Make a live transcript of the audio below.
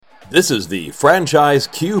This is the Franchise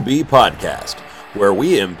QB Podcast, where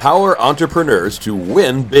we empower entrepreneurs to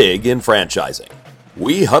win big in franchising.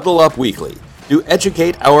 We huddle up weekly to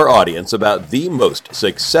educate our audience about the most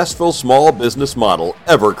successful small business model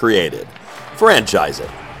ever created, franchising.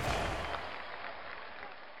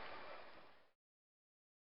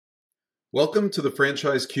 Welcome to the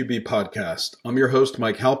Franchise QB Podcast. I'm your host,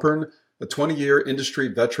 Mike Halpern, a 20-year industry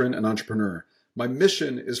veteran and entrepreneur. My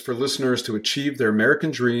mission is for listeners to achieve their American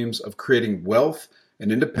dreams of creating wealth and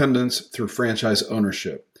independence through franchise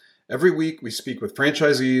ownership. Every week, we speak with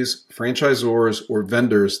franchisees, franchisors, or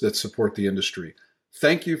vendors that support the industry.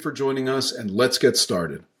 Thank you for joining us, and let's get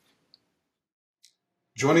started.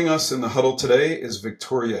 Joining us in the huddle today is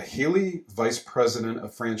Vicktoria Healy, Vice President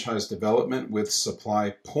of Franchise Development with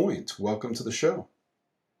Pointe. Welcome to the show.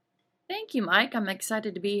 Thank you, Mike. I'm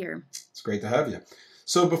excited to be here. It's great to have you.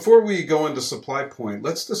 So before we go into Pointe,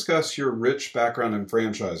 let's discuss your rich background in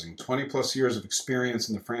franchising, 20 plus years of experience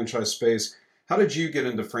in the franchise space. How did you get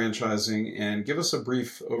into franchising, and give us a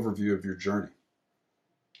brief overview of your journey?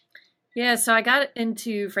 Yeah, so I got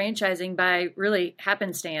into franchising by really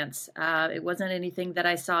happenstance. It wasn't anything that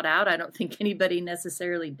I sought out. I don't think anybody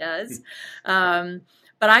necessarily does. But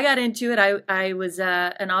I got into it. I was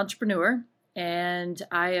an entrepreneur, and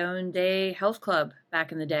I owned a health club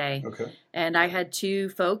back in the day. Okay. And I had two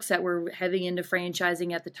folks that were heavy into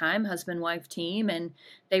franchising at the time, husband-wife team, and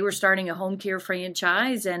they were starting a home care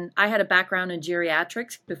franchise. And I had a background in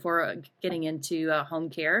geriatrics before getting into home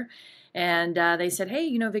care. And they said,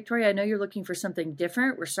 hey, Vicktoria, I know you're looking for something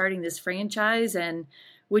different. We're starting this franchise, and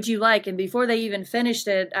would you like? And before they even finished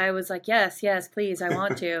it, I was like, yes, please, I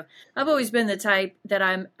want to. I've always been the type that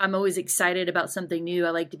I'm always excited about something new.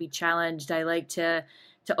 I like to be challenged. I like to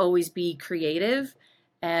always be creative.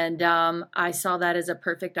 And I saw that as a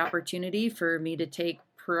perfect opportunity for me to take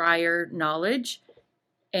prior knowledge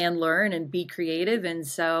and learn and be creative. And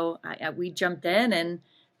so we jumped in, and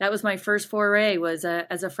that was my first foray, was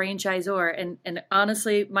as a franchisor. And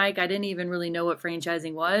honestly, Mike, I didn't even really know what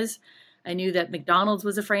franchising was. I knew that McDonald's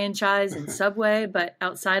was a franchise and Subway, but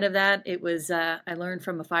outside of that, it was I learned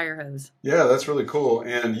from a fire hose. Yeah, that's really cool.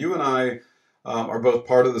 And you and I are both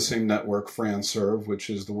part of the same network, FranServe,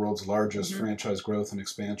 which is the world's largest franchise growth and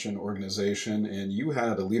expansion organization. And you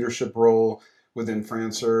had a leadership role within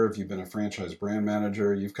FranServe. You've been a franchise brand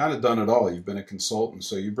manager. You've kind of done it all. You've been a consultant,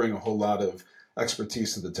 so you bring a whole lot of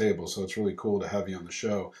expertise to the table. So it's really cool to have you on the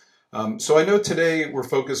show. So I know today we're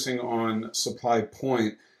focusing on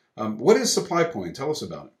Pointe. What is Pointe? Tell us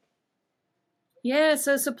about it. Yeah,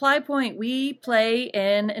 so Pointe, we play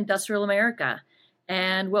in industrial America.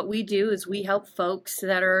 And what we do is we help folks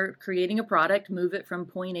that are creating a product move it from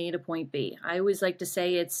point A to point B. I always like to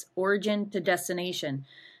say it's origin to destination.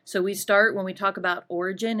 So we start, when we talk about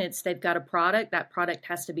origin, it's they've got a product. That product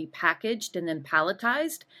has to be packaged and then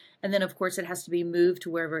palletized. And then, of course, it has to be moved to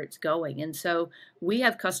wherever it's going. And so we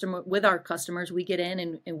have with our customers, we get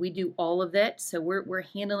in and we do all of that. So we're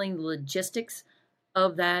handling the logistics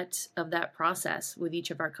of that process with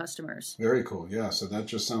each of our customers. Very cool. Yeah. So that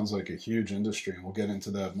just sounds like a huge industry, and we'll get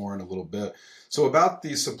into that more in a little bit. So about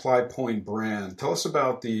the Pointe brand, tell us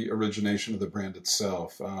about the origination of the brand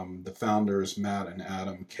itself. The founders, Matt and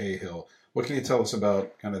Adam Cahill. What can you tell us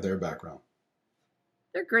about kind of their background?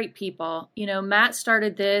 They're great people. Matt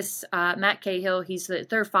started this, Matt Cahill, he's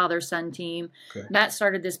their father-son team. Okay. Matt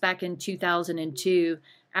started this back in 2002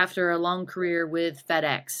 after a long career with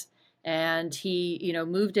FedEx. And he,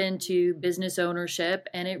 moved into business ownership,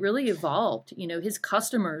 and it really evolved. His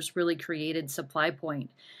customers really created Pointe.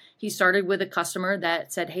 He started with a customer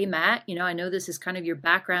that said, hey, Matt, I know this is kind of your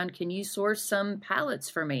background. Can you source some pallets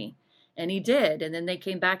for me? And he did. And then they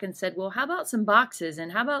came back and said, well, how about some boxes?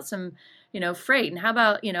 And how about some, freight? And how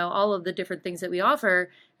about, all of the different things that we offer?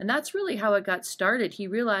 And that's really how it got started. He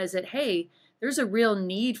realized that, hey, there's a real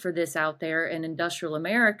need for this out there in industrial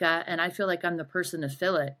America, and I feel like I'm the person to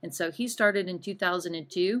fill it. And so he started in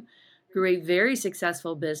 2002, grew a very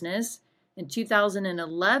successful business. In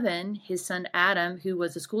 2011, his son Adam, who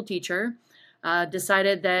was a school teacher,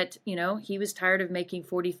 decided that, he was tired of making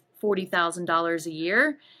 $40,000 a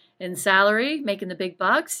year in salary, making the big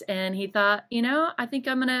bucks. And he thought, I think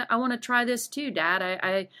I want to try this too, Dad.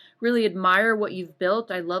 I really admire what you've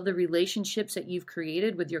built. I love the relationships that you've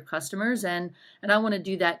created with your customers, and I want to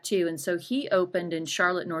do that too. And so he opened in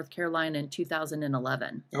Charlotte, North Carolina in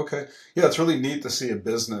 2011. Okay. Yeah, it's really neat to see a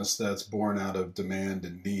business that's born out of demand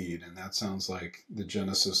and need. And that sounds like the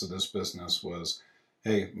genesis of this business was,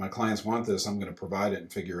 hey, my clients want this, I'm going to provide it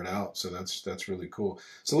and figure it out. So that's really cool.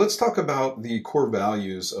 So let's talk about the core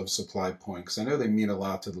values of Pointe, because I know they mean a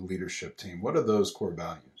lot to the leadership team. What are those core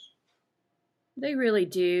values? They really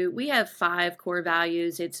do. We have 5 core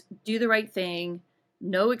values. It's do the right thing,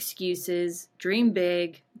 no excuses, dream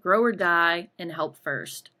big, grow or die, and help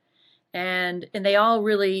first. And they all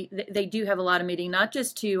really, they do have a lot of meaning, not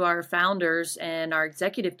just to our founders and our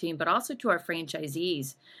executive team, but also to our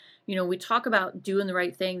franchisees. We talk about doing the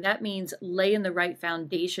right thing. That means laying the right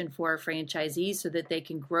foundation for our franchisees so that they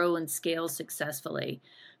can grow and scale successfully.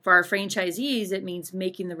 For our franchisees, it means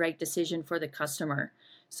making the right decision for the customer.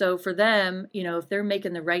 So for them, if they're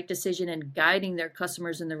making the right decision and guiding their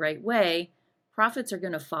customers in the right way, profits are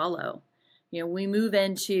going to follow. We move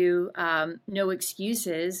into no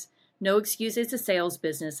excuses. No excuse. It's a sales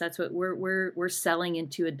business. That's what we're selling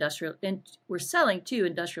into industrial, and we're selling to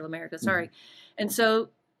industrial America. Sorry, and so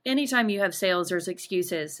anytime you have sales, there's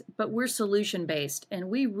excuses. But we're solution based, and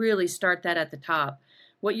we really start that at the top.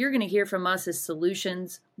 What you're going to hear from us is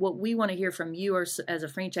solutions. What we want to hear from you as a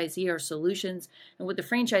franchisee are solutions, and what the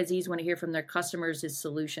franchisees want to hear from their customers is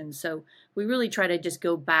solutions. So we really try to just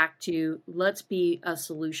go back to let's be a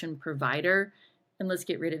solution provider, and let's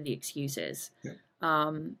get rid of the excuses. Yeah.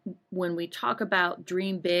 When we talk about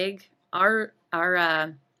dream big, our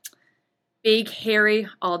big, hairy,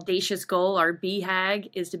 audacious goal, our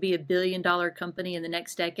BHAG, is to be $1 billion company in the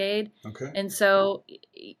next decade. Okay. And so,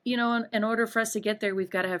 in order for us to get there,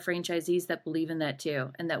 we've got to have franchisees that believe in that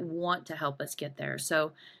too, and that want to help us get there.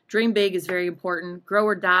 So dream big is very important. Grow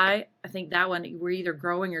or die. I think that one, we're either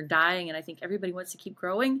growing or dying, and I think everybody wants to keep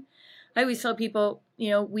growing. I always tell people,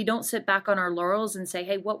 we don't sit back on our laurels and say,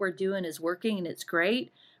 hey, what we're doing is working and it's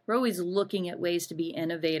great. We're always looking at ways to be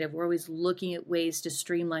innovative. We're always looking at ways to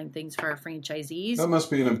streamline things for our franchisees. That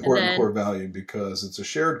must be an important core value, because it's a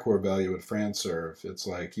shared core value at FranServe. It's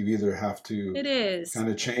like you either have to kind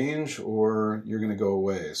of change or you're going to go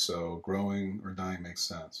away. So growing or dying makes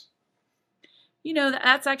sense.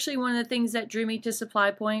 That's actually one of the things that drew me to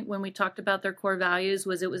Supply Pointe when we talked about their core values.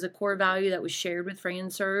 Was it was a core value that was shared with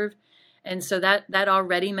FranServe. And so that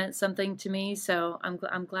already meant something to me. So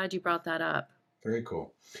I'm glad you brought that up. Very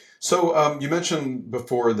cool. So you mentioned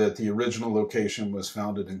before that the original location was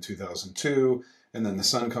founded in 2002, and then the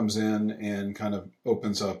son comes in and kind of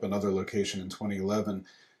opens up another location in 2011.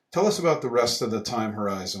 Tell us about the rest of the time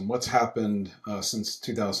horizon. What's happened since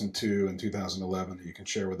 2002 and 2011 that you can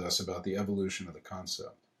share with us about the evolution of the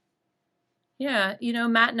concept? Yeah,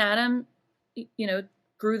 Matt and Adam,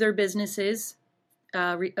 grew their businesses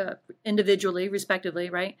individually, respectively,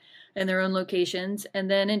 right, in their own locations. And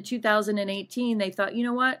then in 2018, they thought, you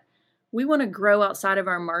know what, we want to grow outside of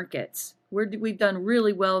our markets. We've done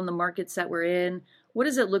really well in the markets that we're in. What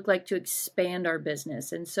does it look like to expand our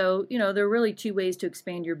business? And so, there are really 2 ways to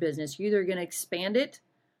expand your business. You're either going to expand it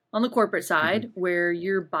on the corporate side, where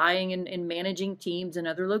you're buying and managing teams in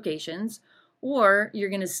other locations, or you're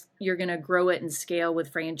going to grow it and scale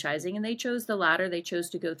with franchising. And they chose the latter. They chose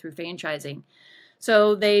to go through franchising.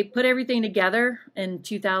 So they put everything together in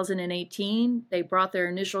 2018. They brought their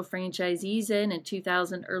initial franchisees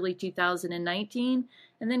in early 2019,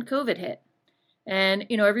 and then COVID hit. And,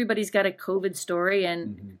 everybody's got a COVID story,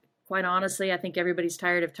 and quite honestly, I think everybody's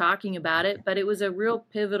tired of talking about it, but it was a real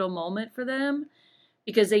pivotal moment for them,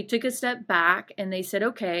 because they took a step back and they said,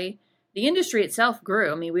 okay, the industry itself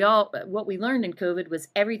grew. I mean, what we learned in COVID was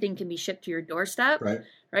everything can be shipped to your doorstep.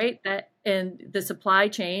 Right? And the supply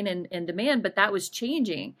chain and demand, but that was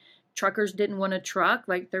changing. Truckers didn't want to truck.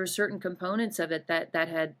 Like, there were certain components of it that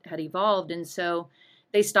had evolved. And so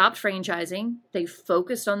they stopped franchising. They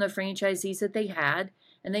focused on the franchisees that they had,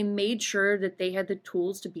 and they made sure that they had the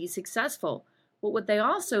tools to be successful. But what they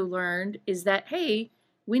also learned is that, hey,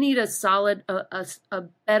 we need a solid, a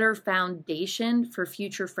better foundation for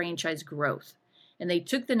future franchise growth. And they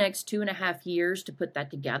took the next 2.5 years to put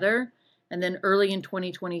that together. And then early in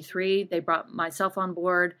 2023, they brought myself on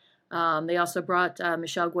board. They also brought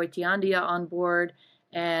Michelle Goitiandia on board.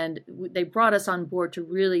 And they brought us on board to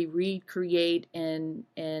really recreate and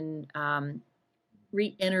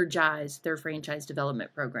re-energize their franchise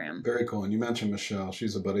development program. Very cool. And you mentioned Michelle.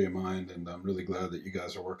 She's a buddy of mine, and I'm really glad that you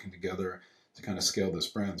guys are working together to kind of scale this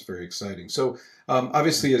brand. It's very exciting. So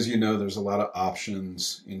obviously, as you know, there's a lot of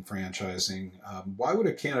options in franchising. Why would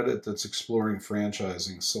a candidate that's exploring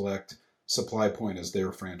franchising select Supply Pointe as their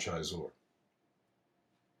franchisor?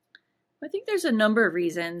 I think there's a number of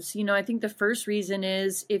reasons. I think the first reason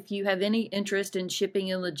is if you have any interest in shipping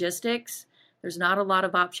and logistics, there's not a lot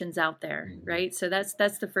of options out there, right? So that's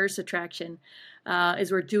the first attraction,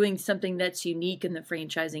 is we're doing something that's unique in the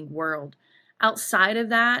franchising world. Outside of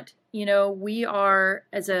that, we are,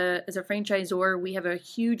 as a franchisor, we have a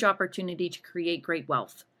huge opportunity to create great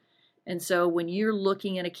wealth. And so when you're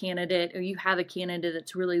looking at a candidate, or you have a candidate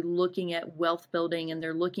that's really looking at wealth building and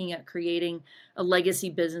they're looking at creating a legacy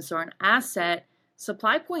business or an asset,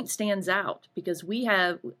 Supply Point stands out because we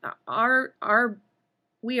have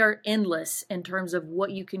we are endless in terms of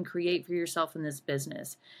what you can create for yourself in this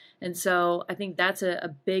business. And so I think that's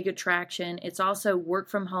a big attraction. It's also work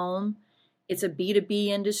from home. It's a B2B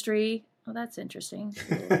industry. Oh, that's interesting.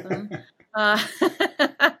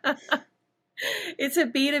 It's a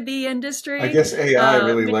B2B industry. I guess AI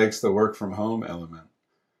really likes the work from home element.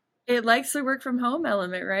 It likes the work from home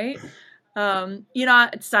element, right?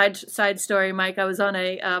 Side story, Mike, I was on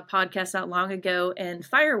a podcast not long ago and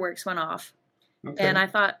fireworks went off. Okay. And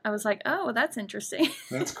I was like, oh, that's interesting.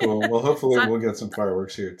 That's cool. Well, hopefully we'll get some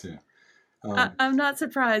fireworks here too. I'm not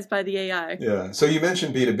surprised by the AI. Yeah. So you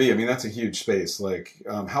mentioned B2B. I mean, that's a huge space. Like,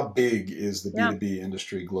 how big is the B2B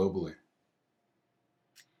industry globally?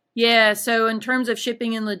 Yeah. So in terms of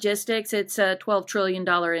shipping and logistics, it's a $12 trillion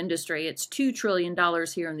industry. It's $2 trillion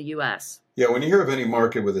here in the U.S. Yeah. When you hear of any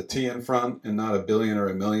market with a T in front and not a billion or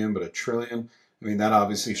a million, but a trillion, I mean, that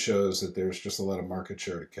obviously shows that there's just a lot of market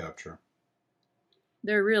share to capture.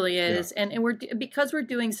 There really is. Yeah. And because we're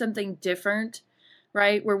doing something different,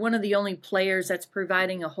 right? We're one of the only players that's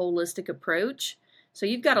providing a holistic approach. So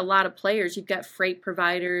you've got a lot of players. You've got freight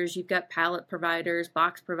providers, you've got pallet providers,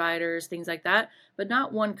 box providers, things like that. But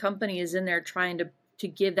not one company is in there trying to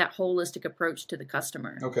give that holistic approach to the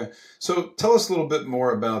customer. Okay. So tell us a little bit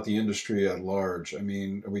more about the industry at large. I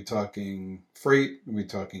mean, are we talking freight? Are we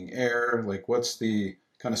talking air? Like, what's the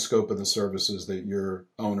kind of scope of the services that your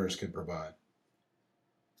owners can provide?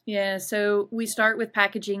 Yeah, so we start with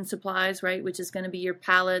packaging supplies, right, which is going to be your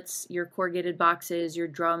pallets, your corrugated boxes, your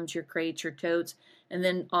drums, your crates, your totes, and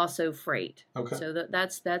then also freight. Okay. So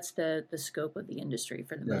that's the scope of the industry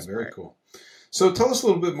for the most part. Very cool. So tell us a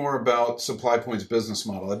little bit more about Supply Point's business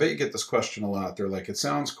model. I bet you get this question a lot. They're like, it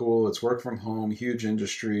sounds cool. It's work from home, huge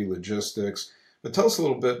industry, logistics. But tell us a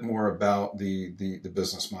little bit more about the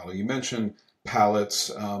business model. You mentioned pallets.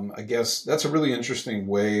 I guess that's a really interesting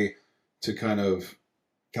way to kind of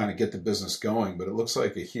get the business going, but it looks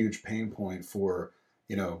like a huge pain point for,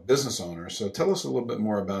 business owners. So tell us a little bit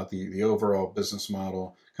more about the overall business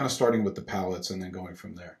model, kind of starting with the pallets and then going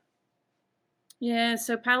from there. Yeah,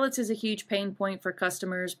 so pallets is a huge pain point for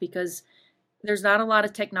customers because there's not a lot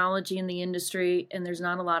of technology in the industry and there's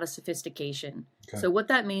not a lot of sophistication. Okay. So what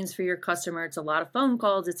that means for your customer, it's a lot of phone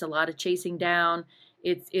calls, it's a lot of chasing down,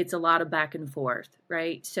 it's a lot of back and forth,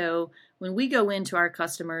 right? So when we go into our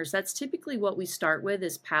customers, that's typically what we start with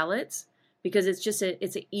is pallets because it's just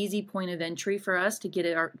it's an easy point of entry for us to get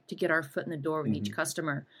our foot in the door with each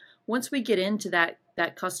customer. Once we get into that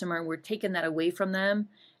customer and we're taking that away from them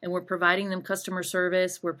and we're providing them customer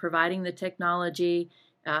service, we're providing the technology,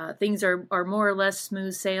 things are more or less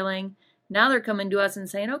smooth sailing. Now they're coming to us and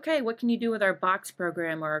saying, okay, what can you do with our box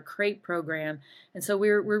program or our crate program? And so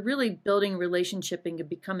we're really building relationship and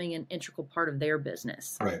becoming an integral part of their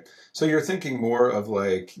business. Right. So you're thinking more of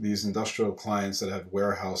like these industrial clients that have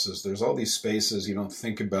warehouses. There's all these spaces you don't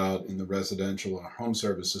think about in the residential or home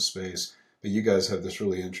services space, but you guys have this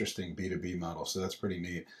really interesting B2B model. So that's pretty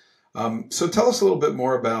neat. So tell us a little bit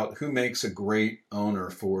more about who makes a great owner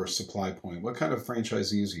for Supply Point. What kind of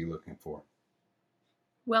franchisees are you looking for?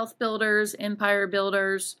 Wealth builders, empire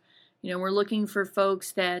builders. We're looking for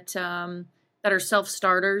folks that are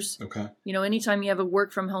self-starters. Okay. Anytime you have a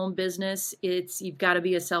work from home business, you've got to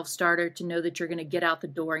be a self-starter to know that you're going to get out the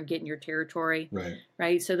door and get in your territory. Right.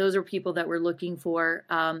 Right. So those are people that we're looking for.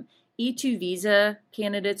 E2 visa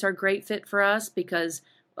candidates are a great fit for us because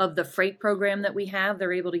of the freight program that we have.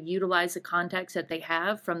 They're able to utilize the contacts that they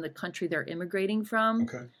have from the country they're immigrating from.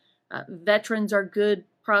 Okay. Veterans are good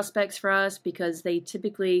prospects for us because they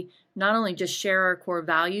typically not only just share our core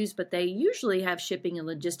values, but they usually have shipping and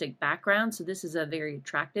logistic background. So this is a very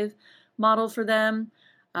attractive model for them.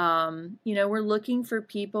 We're looking for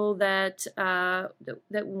people that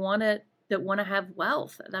want to have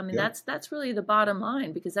wealth. I mean, that's really the bottom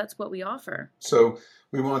line because that's what we offer. So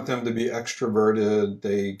we want them to be extroverted.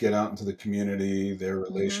 They get out into the community. They're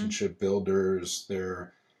relationship builders.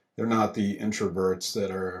 They're not the introverts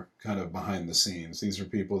that are kind of behind the scenes. These are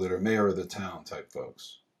people that are mayor of the town type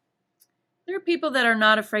folks. There are people that are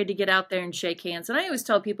not afraid to get out there and shake hands. And I always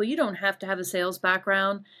tell people you don't have to have a sales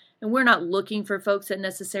background. And we're not looking for folks that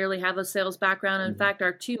necessarily have a sales background. In fact,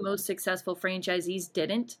 our two most successful franchisees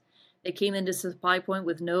didn't. They came into Supply Point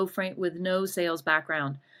with no sales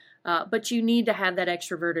background. But you need to have that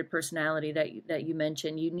extroverted personality that you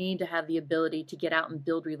mentioned. You need to have the ability to get out and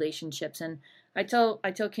build relationships. And I tell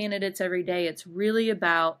candidates every day, it's really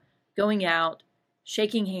about going out,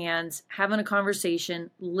 shaking hands, having a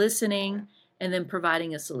conversation, listening, and then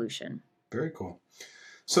providing a solution. Very cool.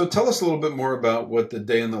 So tell us a little bit more about what the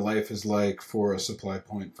day in the life is like for a Supply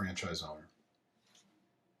Pointe franchise owner.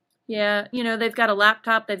 Yeah, they've got a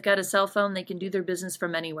laptop, they've got a cell phone, they can do their business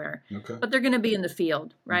from anywhere. Okay. But they're going to be in the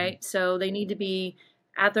field, right? Mm-hmm. So they need to be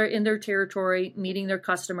in their territory, meeting their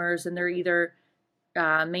customers, and they're either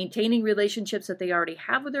maintaining relationships that they already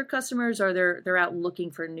have with their customers, or they're out looking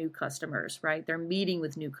for new customers, right? They're meeting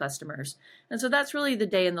with new customers. And so that's really the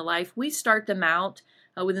day in the life. We start them out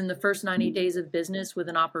within the first 90 days of business with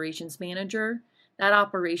an operations manager. That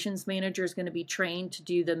operations manager is going to be trained to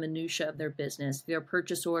do the minutia of their business, their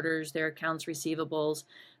purchase orders, their accounts receivables.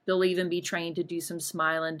 They'll even be trained to do some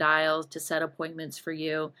smile and dials to set appointments for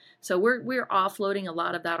you. So we're offloading a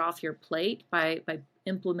lot of that off your plate by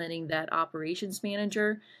implementing that operations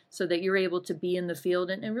manager so that you're able to be in the field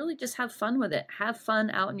and really just have fun with it. Have fun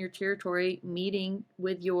out in your territory, meeting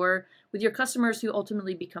with your customers who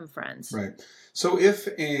ultimately become friends. Right. So if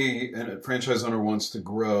a franchise owner wants to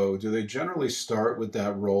grow, do they generally start with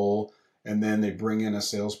that role and then they bring in a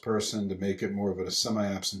salesperson to make it more of a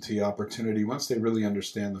semi-absentee opportunity once they really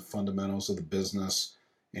understand the fundamentals of the business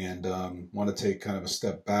and want to take kind of a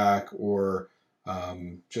step back, or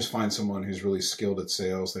just find someone who's really skilled at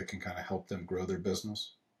sales that can kind of help them grow their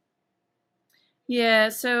business? Yeah,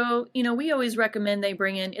 so, we always recommend they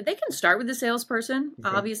can start with a salesperson.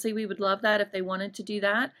 Okay. Obviously, we would love that if they wanted to do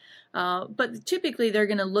that. But typically, they're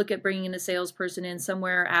going to look at bringing a salesperson in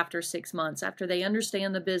somewhere after 6 months, after they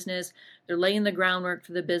understand the business, they're laying the groundwork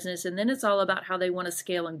for the business, and then it's all about how they want to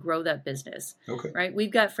scale and grow that business. Okay. Right?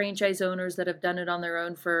 We've got franchise owners that have done it on their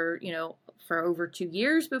own for over 2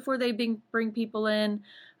 years before they bring people in.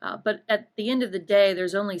 But at the end of the day,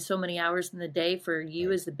 there's only so many hours in the day for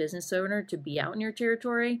you as the business owner to be out in your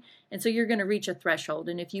territory. And so you're going to reach a threshold.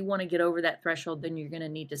 And if you want to get over that threshold, then you're going to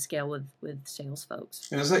need to scale with sales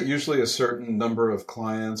folks. And is that usually a certain number of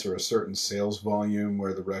clients or a certain sales volume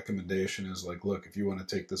where the recommendation is like, look, if you want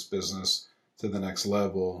to take this business to the next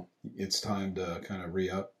level, it's time to kind of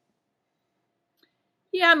re-up?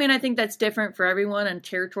 Yeah, I think that's different for everyone, and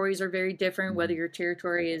territories are very different, whether your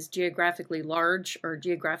territory is geographically large or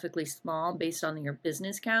geographically small based on your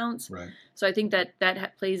business counts. Right. So I think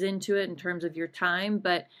that plays into it in terms of your time.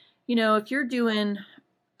 But, if you're doing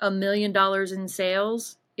 $1 million in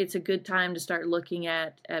sales, it's a good time to start looking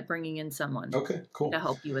at bringing in someone. Okay, cool. To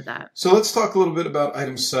help you with that. So let's talk a little bit about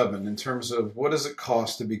item 7 in terms of what does it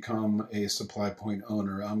cost to become a Supply Pointe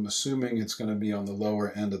owner. I'm assuming it's going to be on the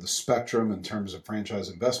lower end of the spectrum in terms of franchise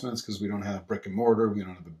investments because we don't have brick and mortar, we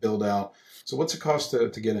don't have a build out. So what's it cost to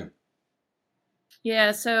get in?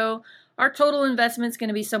 Yeah, so our total investment is going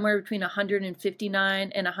to be somewhere between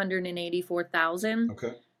 $159,000 and $184,000.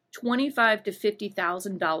 Okay. $25,000 to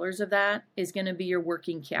 $50,000 of that is going to be your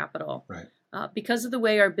working capital. Right. Because of the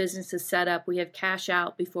way our business is set up, we have cash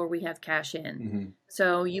out before we have cash in. Mm-hmm.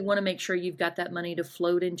 So you want to make sure you've got that money to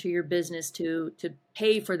float into your business to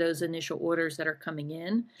pay for those initial orders that are coming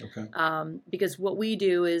in. Okay. Because what we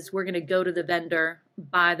do is we're going to go to the vendor,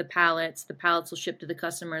 buy the pallets will ship to the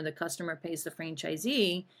customer pays the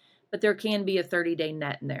franchisee, but there can be a 30-day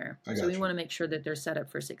net in there. So we want to make sure that they're set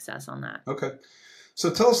up for success on that. Okay. So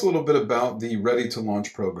tell us a little bit about the Ready to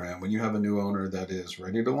Launch program. When you have a new owner that is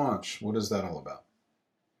ready to launch, what is that all about?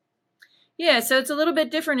 Yeah, so it's a little bit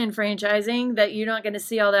different in franchising that you're not going to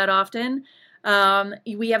see all that often.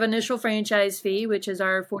 We have initial franchise fee, which is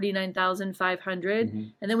our $49,500, mm-hmm.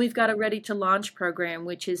 and then we've got a Ready to Launch program,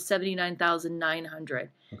 which is $79,900.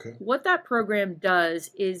 Okay. What that program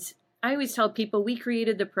does is, I always tell people we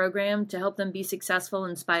created the program to help them be successful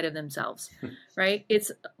in spite of themselves, right?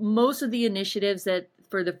 It's most of the initiatives that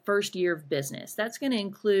for the first year of business. That's going to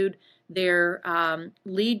include their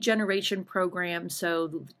lead generation program,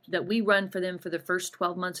 so that we run for them for the first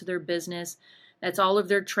 12 months of their business. That's all of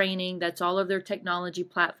their training. That's all of their technology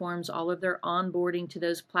platforms, all of their onboarding to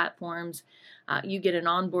those platforms. You get an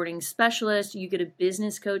onboarding specialist. You get a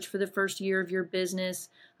business coach for the first year of your business.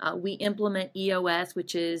 We implement EOS,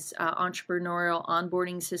 which is entrepreneurial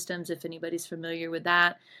onboarding systems, if anybody's familiar with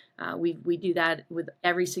that. We do that with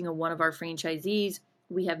every single one of our franchisees.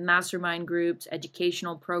 We have mastermind groups,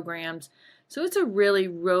 educational programs. So it's a really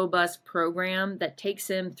robust program that takes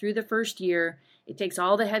them through the first year. It takes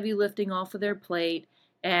all the heavy lifting off of their plate,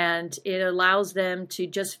 and it allows them to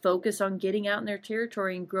just focus on getting out in their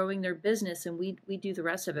territory and growing their business, and we do the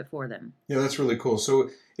rest of it for them. Yeah, that's really cool. So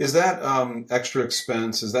is that extra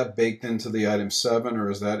expense, is that baked into the item 7,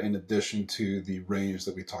 or is that in addition to the range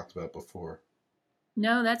that we talked about before?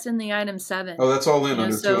 No, that's in the item 7. Oh, that's all in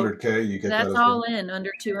under So 200K. You get that that's as all well. in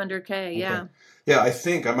under 200K. Yeah. Okay. Yeah, I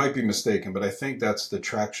think I might be mistaken, but I think that's the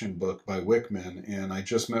Traction book by Wickman. And I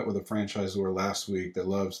just met with a franchisor last week that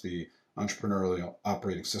loves the entrepreneurial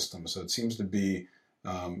operating system. So it seems to be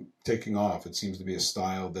taking off. It seems to be a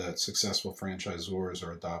style that successful franchisors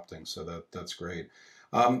are adopting. So that's great.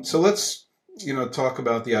 So let's talk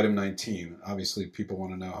about the item 19. Obviously, people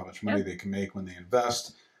want to know how much money they can make when they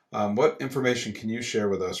invest. What information can you share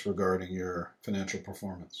with us regarding your financial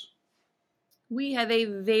performance? We have a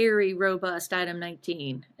very robust item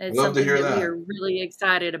 19. It's Love to something hear that we that. are really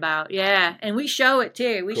excited about. Yeah, and we show it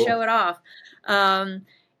too. We Cool. show it off.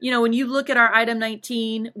 When you look at our item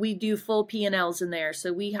 19, we do full P&Ls in there.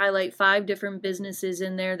 So we highlight 5 different businesses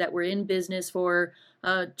in there that were in business for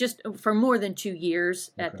just for more than 2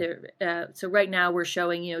 years. Okay. So right now we're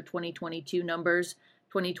showing 2022 numbers.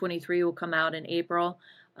 2023 will come out in April.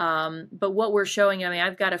 But what we're showing,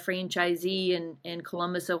 I've got a franchisee in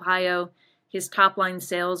Columbus, Ohio. His top line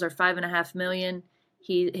sales are $5.5 million.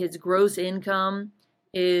 His gross income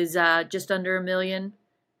is just under $1 million,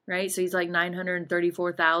 right? So he's like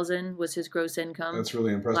 $934,000 was his gross income. That's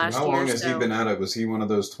really impressive. Last How long year, has he been at it? Was he one of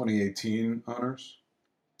those 2018 owners?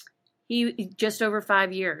 He just over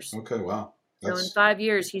 5 years. Okay, wow. So in 5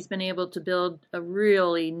 years, he's been able to build a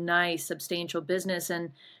really nice, substantial business.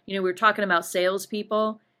 And we're talking about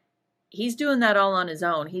salespeople. He's doing that all on his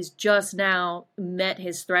own. He's just now met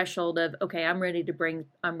his threshold of, okay, I'm ready to bring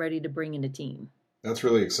in a team. That's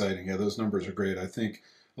really exciting. Yeah, those numbers are great. I think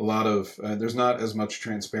a lot of there's not as much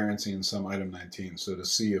transparency in some item 19. So to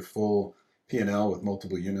see a full P&L with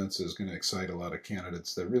multiple units is going to excite a lot of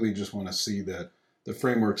candidates that really just want to see that the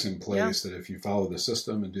framework's in place, that if you follow the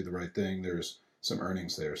system and do the right thing, there's some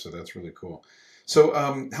earnings there. So that's really cool. So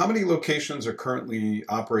how many locations are currently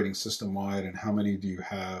operating system-wide, and how many do you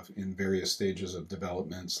have in various stages of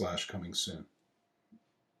development / coming soon?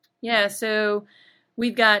 Yeah, so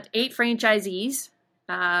we've got 8 franchisees.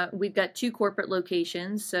 We've got 2 corporate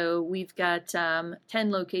locations, so we've got 10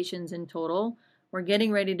 locations in total. We're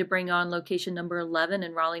getting ready to bring on location number 11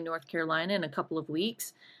 in Raleigh, North Carolina in a couple of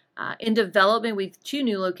weeks. In development, we've 2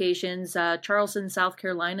 new locations. Charleston, South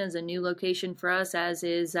Carolina is a new location for us, as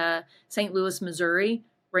is St. Louis, Missouri,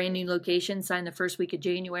 brand new location, signed the first week of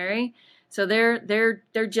January. So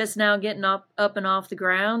they're just now getting up and off the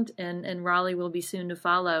ground, and Raleigh will be soon to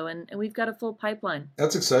follow. And we've got a full pipeline.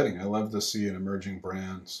 That's exciting. I love to see an emerging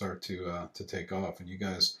brand start to take off, and you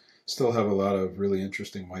guys still have a lot of really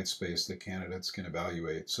interesting white space that candidates can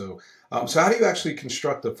evaluate. So how do you actually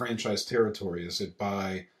construct a franchise territory? Is it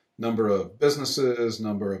by number of businesses,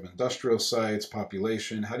 number of industrial sites,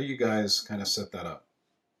 population? How do you guys kind of set that up?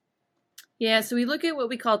 Yeah, so we look at what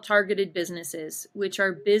we call targeted businesses, which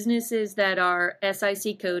are businesses that are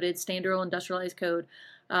SIC coded, Standard Oil Industrialized Code,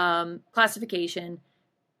 classification,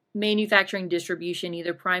 manufacturing, distribution,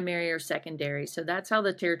 either primary or secondary. So that's how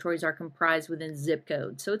the territories are comprised within zip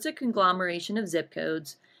code. So it's a conglomeration of zip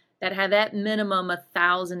codes that have at minimum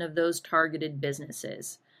 1,000 of those targeted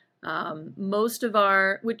businesses. Most of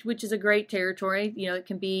our, which is a great territory, it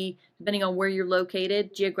can be, depending on where you're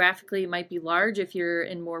located, geographically it might be large if you're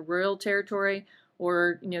in more rural territory,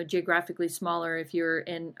 or, geographically smaller if you're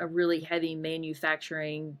in a really heavy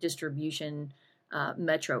manufacturing distribution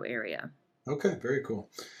metro area. Okay, very cool.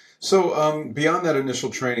 So beyond that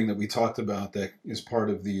initial training that we talked about that is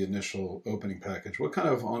part of the initial opening package, what kind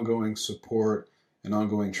of ongoing support and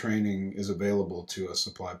ongoing training is available to a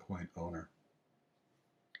Supply Pointe owner?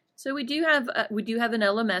 So we do have an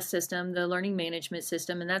LMS system, the learning management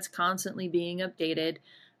system, and that's constantly being updated.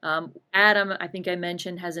 Adam, I think I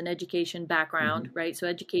mentioned, has an education background, right? So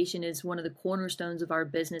education is one of the cornerstones of our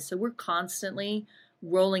business. So we're constantly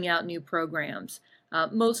rolling out new programs.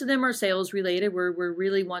 Most of them are sales related. We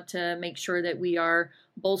really want to make sure that we are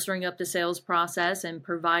bolstering up the sales process and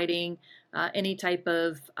providing any type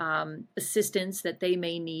of assistance that they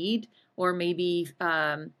may need or maybe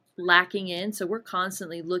lacking in. So we're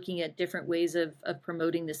constantly looking at different ways of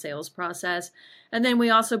promoting the sales process. And then we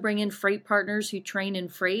also bring in freight partners who train in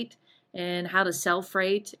freight and how to sell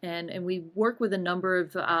freight. And we work with a number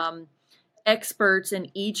of experts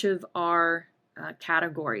in each of our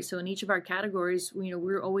categories. So in each of our categories,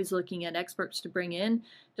 we're always looking at experts to bring in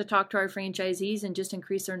to talk to our franchisees and just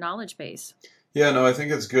increase their knowledge base. Yeah, no, I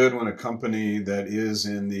think it's good when a company that is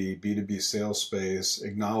in the B2B sales space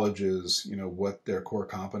acknowledges, what their core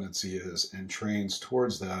competency is and trains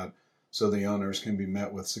towards that, so the owners can be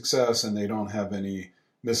met with success and they don't have any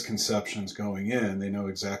misconceptions going in. They know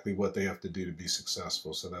exactly what they have to do to be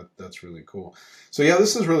successful. So that's really cool. So yeah,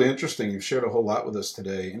 this is really interesting. You've shared a whole lot with us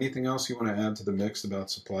today. Anything else you want to add to the mix about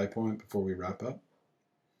Supply Pointe before we wrap up?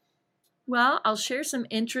 Well, I'll share some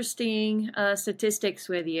interesting statistics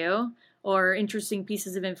with you, or interesting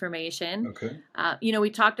pieces of information. Okay. We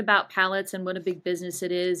talked about pallets and what a big business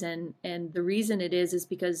it is, and the reason it is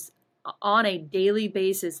because on a daily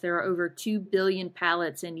basis there are over 2 billion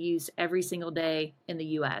pallets in use every single day in the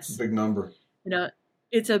U.S. Big number.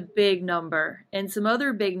 It's a big number. And some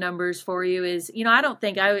other big numbers for you is, I don't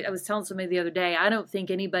think, I was telling somebody the other day, I don't think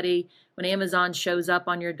anybody, when Amazon shows up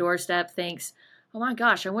on your doorstep, thinks, oh my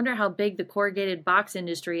gosh, I wonder how big the corrugated box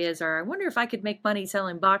industry is, or I wonder if I could make money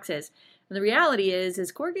selling boxes. And the reality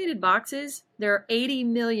is corrugated boxes, there are 80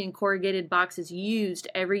 million corrugated boxes used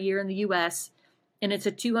every year in the U.S., and it's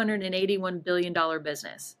a $281 billion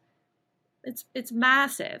business. It's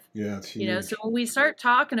massive. Yeah, it's huge. So when we start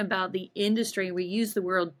talking about the industry, we use the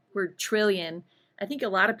word trillion. I think a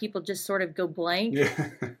lot of people just sort of go blank,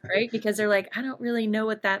 right? Because they're like, I don't really know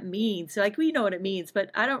what that means. So we know what it means,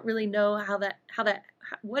 but I don't really know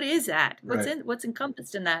what is that? What's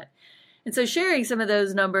encompassed in that? And so sharing some of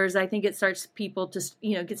those numbers, I think it starts people to,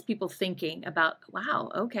 gets people thinking about,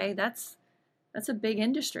 wow, okay, that's a big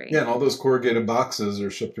industry. Yeah, and all those corrugated boxes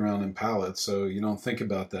are shipped around in pallets, so you don't think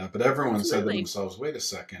about that. But everyone said to themselves, wait a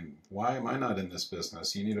second, why am I not in this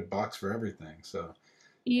business? You need a box for everything. So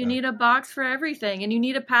you need a box for everything, and you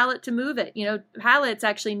need a pallet to move it. Pallets,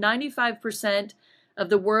 actually 95% of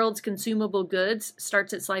the world's consumable goods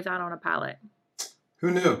starts its life out on a pallet.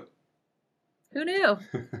 Who knew?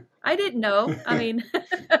 I didn't know. Well,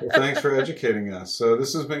 thanks for educating us. So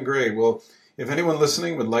this has been great. Well, if anyone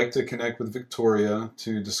listening would like to connect with Vicktoria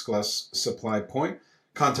to discuss Supply Pointe,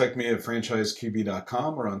 contact me at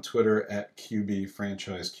franchiseqb.com or on Twitter at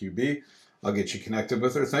QBFranchiseQB. I'll get you connected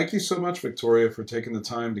with her. Thank you so much, Vicktoria, for taking the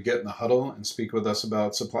time to get in the huddle and speak with us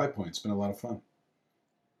about Supply Pointe. It's been a lot of fun.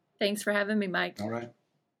 Thanks for having me, Mike. All right.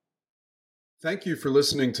 Thank you for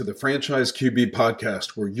listening to the Franchise QB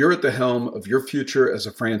podcast, where you're at the helm of your future as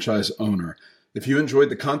a franchise owner. If you enjoyed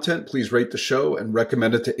the content, please rate the show and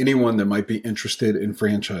recommend it to anyone that might be interested in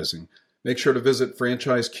franchising. Make sure to visit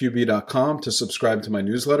franchiseqb.com to subscribe to my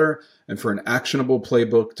newsletter and for an actionable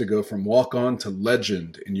playbook to go from walk-on to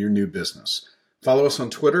legend in your new business. Follow us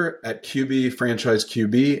on Twitter at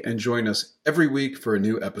QBFranchiseQB and join us every week for a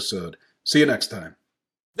new episode. See you next time.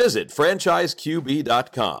 Visit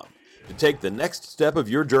franchiseqb.com to take the next step of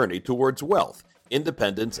your journey towards wealth,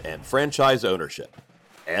 independence, and franchise ownership.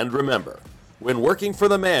 And remember, when working for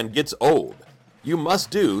the man gets old, you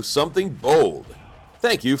must do something bold.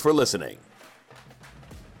 Thank you for listening.